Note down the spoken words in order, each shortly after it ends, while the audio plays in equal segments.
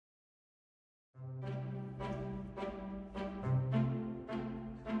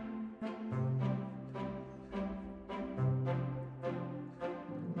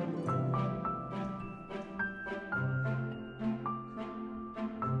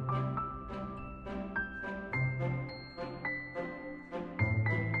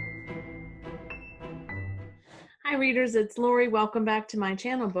Hi readers, it's Lori. Welcome back to my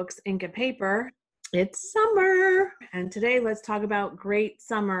channel, Books, Ink, and Paper. It's summer, and today let's talk about great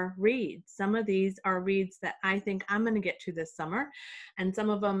summer reads. Some of these are reads that I think I'm going to get to this summer, and some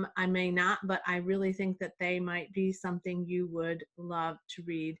of them I may not, but I really think that they might be something you would love to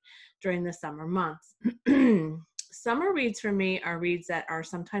read during the summer months. Summer reads for me are reads that are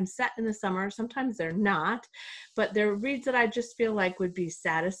sometimes set in the summer, sometimes they're not, but they're reads that I just feel like would be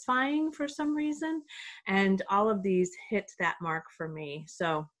satisfying for some reason, and all of these hit that mark for me.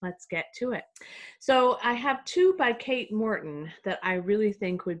 So let's get to it. So I have two by Kate Morton that I really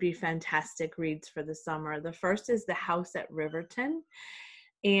think would be fantastic reads for the summer. The first is The House at Riverton,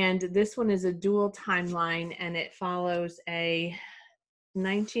 and this one is a dual timeline, and it follows a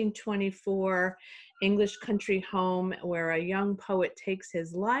 1924 English country home where a young poet takes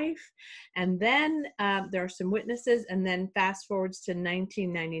his life, and then there are some witnesses, and then fast forwards to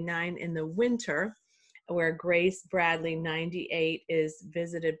 1999 in the winter, where Grace Bradley, 98, is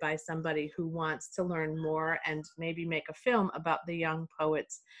visited by somebody who wants to learn more and maybe make a film about the young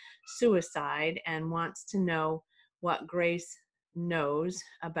poet's suicide, and wants to know what Grace knows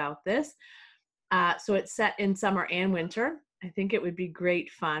about this. So it's set in summer and winter. I think it would be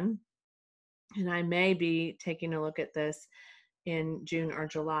great fun, and I may be taking a look at this in June or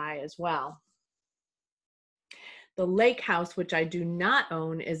July as well. The Lake House, which I do not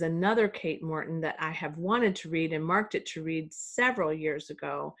own, is another Kate Morton that I have wanted to read and marked it to read several years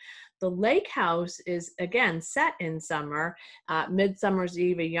ago. The Lake House is, again, set in summer. Midsummer's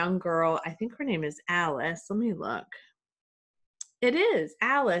Eve, a young girl, I think her name is Alice. Let me look. It is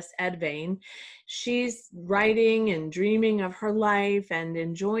Alice Edvane. She's writing and dreaming of her life and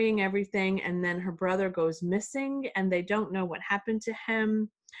enjoying everything, and then her brother goes missing and they don't know what happened to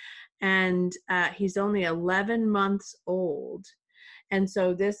him, and he's only 11 months old. And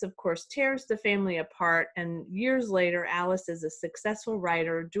so this, of course, tears the family apart, and years later Alice is a successful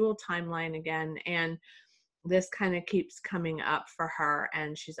writer, dual timeline again, and this kind of keeps coming up for her,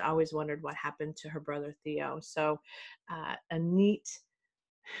 and she's always wondered what happened to her brother Theo. So a neat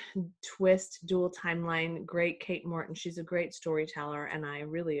twist, dual timeline, great Kate Morton. She's a great storyteller, and I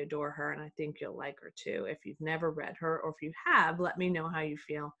really adore her, and I think you'll like her too. If you've never read her, or if you have, let me know how you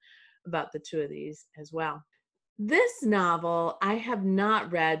feel about the two of these as well. This novel I have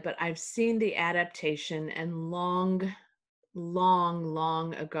not read, but I've seen the adaptation and long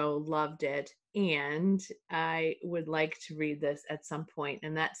ago loved it, and I would like to read this at some point,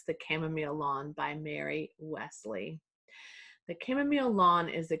 and that's The Chamomile Lawn by Mary Wesley. The Chamomile Lawn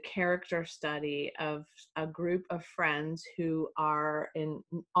is a character study of a group of friends who are in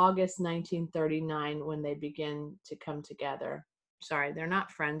August 1939 when they begin to come together. Sorry, they're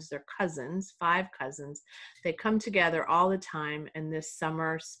not friends, they're cousins, 5 cousins. They come together all the time in this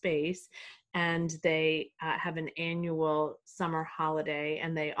summer space, and they have an annual summer holiday,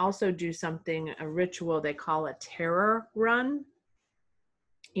 and they also do something, a ritual they call a terror run.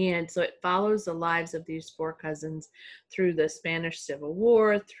 And so it follows the lives of these 4 cousins through the Spanish Civil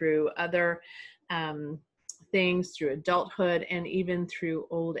War, through other things, through adulthood, and even through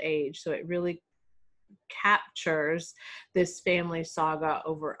old age. So it really captures this family saga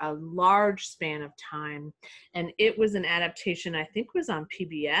over a large span of time. And it was an adaptation, I think was on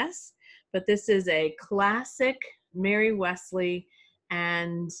PBS, but this is a classic Mary Wesley,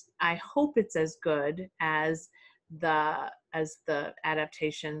 and I hope it's as good as the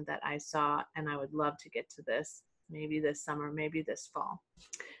adaptation that I saw, and I would love to get to this maybe this summer, maybe this fall.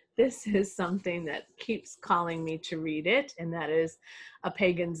 This is something that keeps calling me to read it, and that is A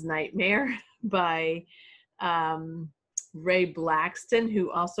Pagan's Nightmare by Ray Blackston,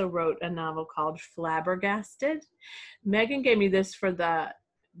 who also wrote a novel called Flabbergasted. Megan gave me this for the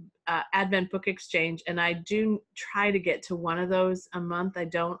Advent Book Exchange, and I do try to get to one of those a month. I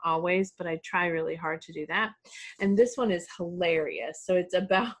don't always, but I try really hard to do that. And this one is hilarious. So it's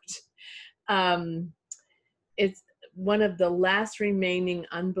about it's one of the last remaining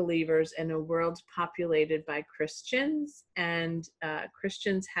unbelievers in a world populated by Christians, and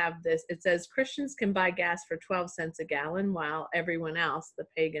Christians have this, it says Christians can buy gas for 12 cents a gallon, while everyone else, the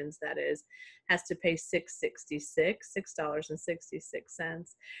pagans that is, has to pay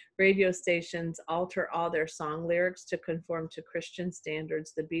 $6.66. Radio stations alter all their song lyrics to conform to Christian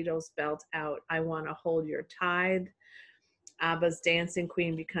standards. The Beatles belt out, "I Want to Hold Your Tithe." ABBA's Dancing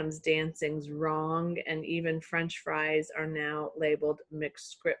Queen becomes Dancing's Wrong, and even French fries are now labeled mixed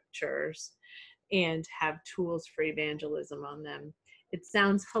scriptures and have tools for evangelism on them. It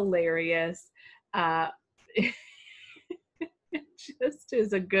sounds hilarious. It just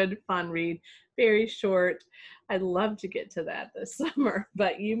is a good, fun read. Very short. I'd love to get to that this summer,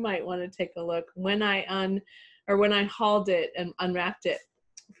 but you might want to take a look. When I or when I hauled it and unwrapped it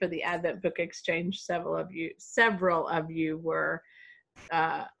for the Advent Book Exchange, several of you were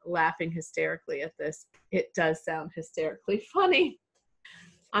laughing hysterically at this. It does sound hysterically funny.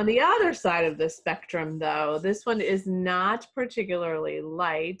 On the other side of the spectrum, though, this one is not particularly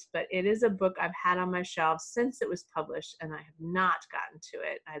light, but it is a book I've had on my shelf since it was published, and I have not gotten to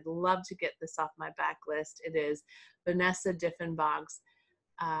it. I'd love to get this off my backlist. It is Vanessa Diffenbach's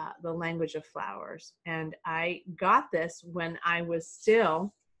The Language of Flowers. And I got this when I was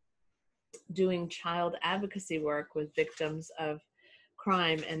still doing child advocacy work with victims of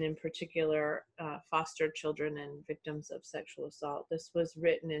crime, and in particular foster children and victims of sexual assault. This was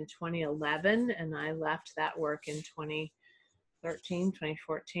written in 2011, and I left that work in 2013,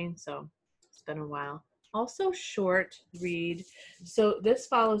 2014, so it's been a while. Also short read. So this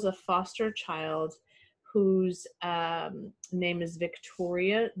follows a foster child whose name is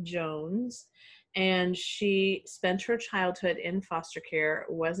Victoria Jones, and she spent her childhood in foster care,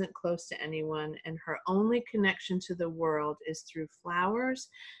 wasn't close to anyone, and her only connection to the world is through flowers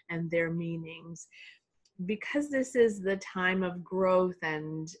and their meanings. Because this is the time of growth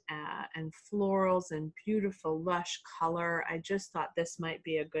and florals and beautiful lush color, I just thought this might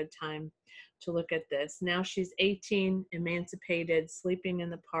be a good time to look at this. Now she's 18, emancipated, sleeping in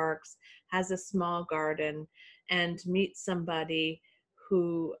the parks, has a small garden, and meets somebody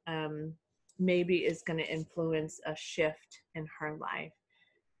who maybe is going to influence a shift in her life.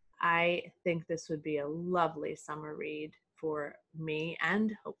 I think this would be a lovely summer read for me,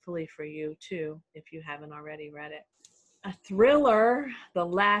 and hopefully for you too, if you haven't already read it. A thriller, The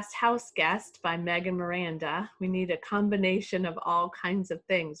Last House Guest by Megan Miranda. We need a combination of all kinds of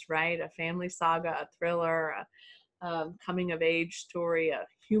things, right? A family saga, a thriller, a coming of age story, a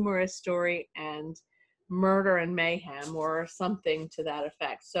humorous story, and murder and mayhem, or something to that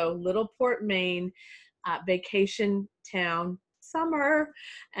effect. So Littleport, Maine, vacation town, summer,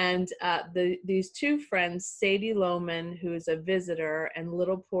 and these two friends, Sadie Lohman, who's a visitor, and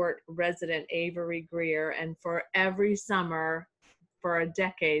Littleport resident Avery Greer, and for every summer, for a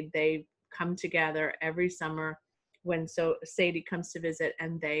decade, they come together every summer when Sadie comes to visit,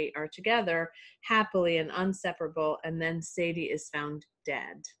 and they are together happily and inseparable, and then Sadie is found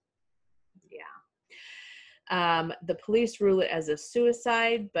dead. Yeah. The police rule it as a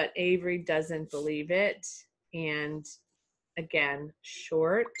suicide, but Avery doesn't believe it. And again,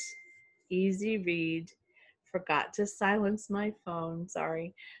 short, easy read. Forgot to silence my phone,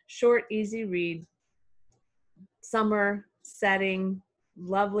 sorry. Short, easy read. Summer setting,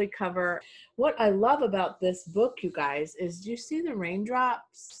 lovely cover. What I love about this book, you guys, is do you see the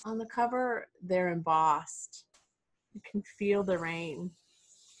raindrops on the cover? They're embossed. You can feel the rain.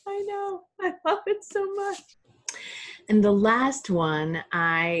 I know, I love it so much. And the last one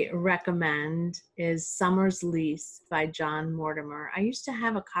I recommend is Summer's Lease by John Mortimer. I used to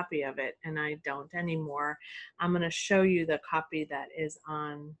have a copy of it, and I don't anymore. I'm going to show you the copy that is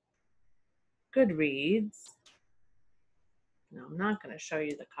on Goodreads. No, I'm not going to show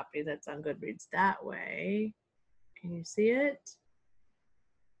you the copy that's on Goodreads that way. Can you see it?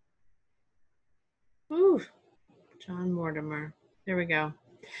 Ooh, John Mortimer. There we go.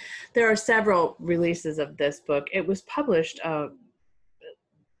 There are several releases of this book. It was published in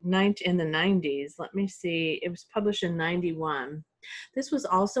the 90s. Let me see. It was published in 91. This was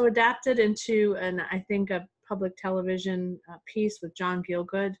also adapted into, I think, a public television piece with John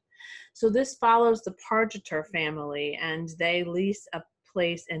Gielgud. So this follows the Pargeter family, and they lease a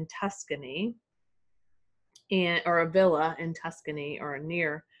place in Tuscany, or a villa in Tuscany, or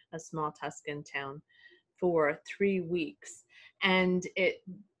near a small Tuscan town, for 3 weeks. And it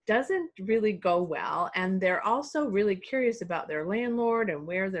doesn't really go well, and they're also really curious about their landlord and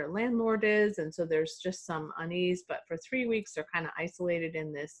where their landlord is, and so there's just some unease. But for 3 weeks they're kind of isolated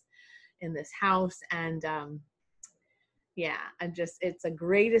in this house, and yeah, and just, it's a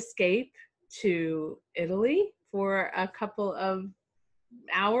great escape to Italy for a couple of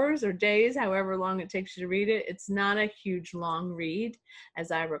hours or days, however long it takes you to read it. It's not a huge long read,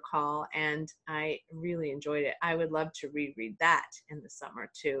 as I recall, and I really enjoyed it. I would love to reread that in the summer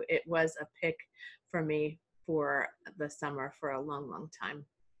too. It was a pick for me for the summer for a long, long time.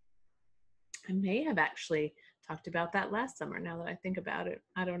 I may have actually talked about that last summer, now that I think about it.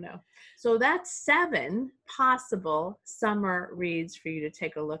 I don't know. So that's 7 possible summer reads for you to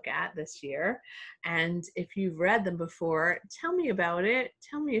take a look at this year. And if you've read them before, tell me about it.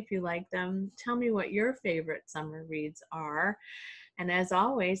 Tell me if you like them. Tell me what your favorite summer reads are. And as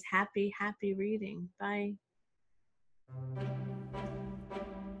always, happy, happy reading. Bye.